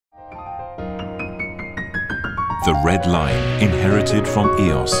The red line, inherited from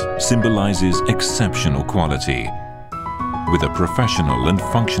EOS, symbolizes exceptional quality. With a professional and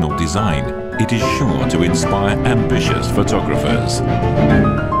functional design, it is sure to inspire ambitious photographers.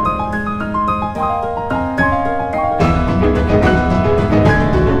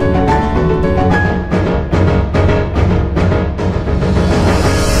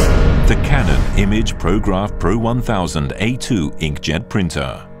 The Canon Image ProGraph Pro 1000 A2 inkjet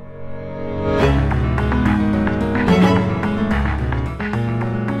printer.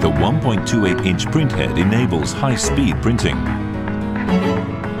 The 1.28-inch printhead enables high-speed printing.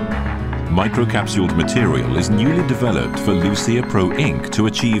 Microcapsuled material is newly developed for Lucia Pro ink to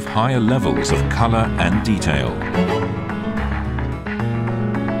achieve higher levels of color and detail.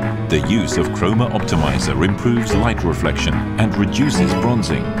 The use of Chroma optimizer improves light reflection and reduces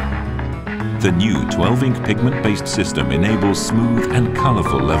bronzing. The new 12-ink pigment-based system enables smooth and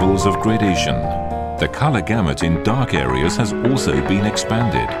colorful levels of gradation. The color gamut in dark areas has also been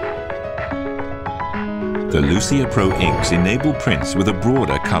expanded. The Lucia Pro inks enable prints with a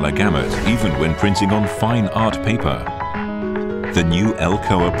broader color gamut, even when printing on fine art paper. The new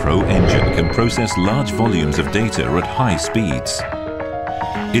Alcoa Pro engine can process large volumes of data at high speeds.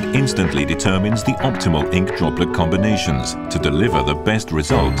 It instantly determines the optimal ink droplet combinations to deliver the best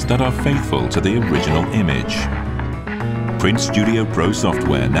results that are faithful to the original image. Print Studio Pro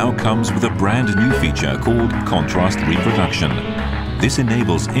software now comes with a brand new feature called Contrast Reproduction. This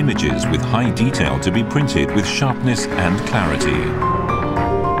enables images with high detail to be printed with sharpness and clarity.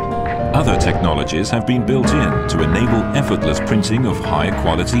 Other technologies have been built in to enable effortless printing of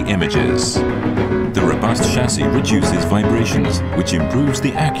high-quality images. The robust chassis reduces vibrations, which improves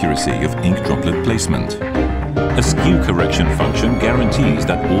the accuracy of ink droplet placement. A skew correction function guarantees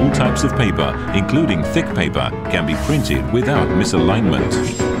that all types of paper, including thick paper, can be printed without misalignment.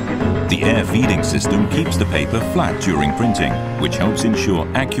 The air feeding system keeps the paper flat during printing, which helps ensure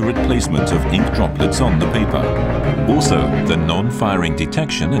accurate placement of ink droplets on the paper. Also, the non-firing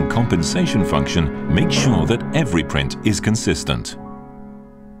detection and compensation function makes sure that every print is consistent.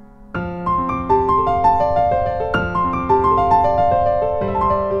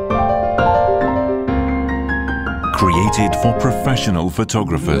 Created for professional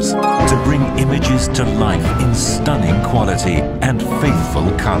photographers to bring images to life in stunning quality and faithful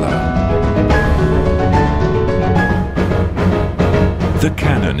color. The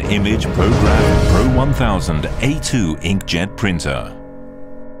Canon Image ProGraph Pro 1000 A2 inkjet printer.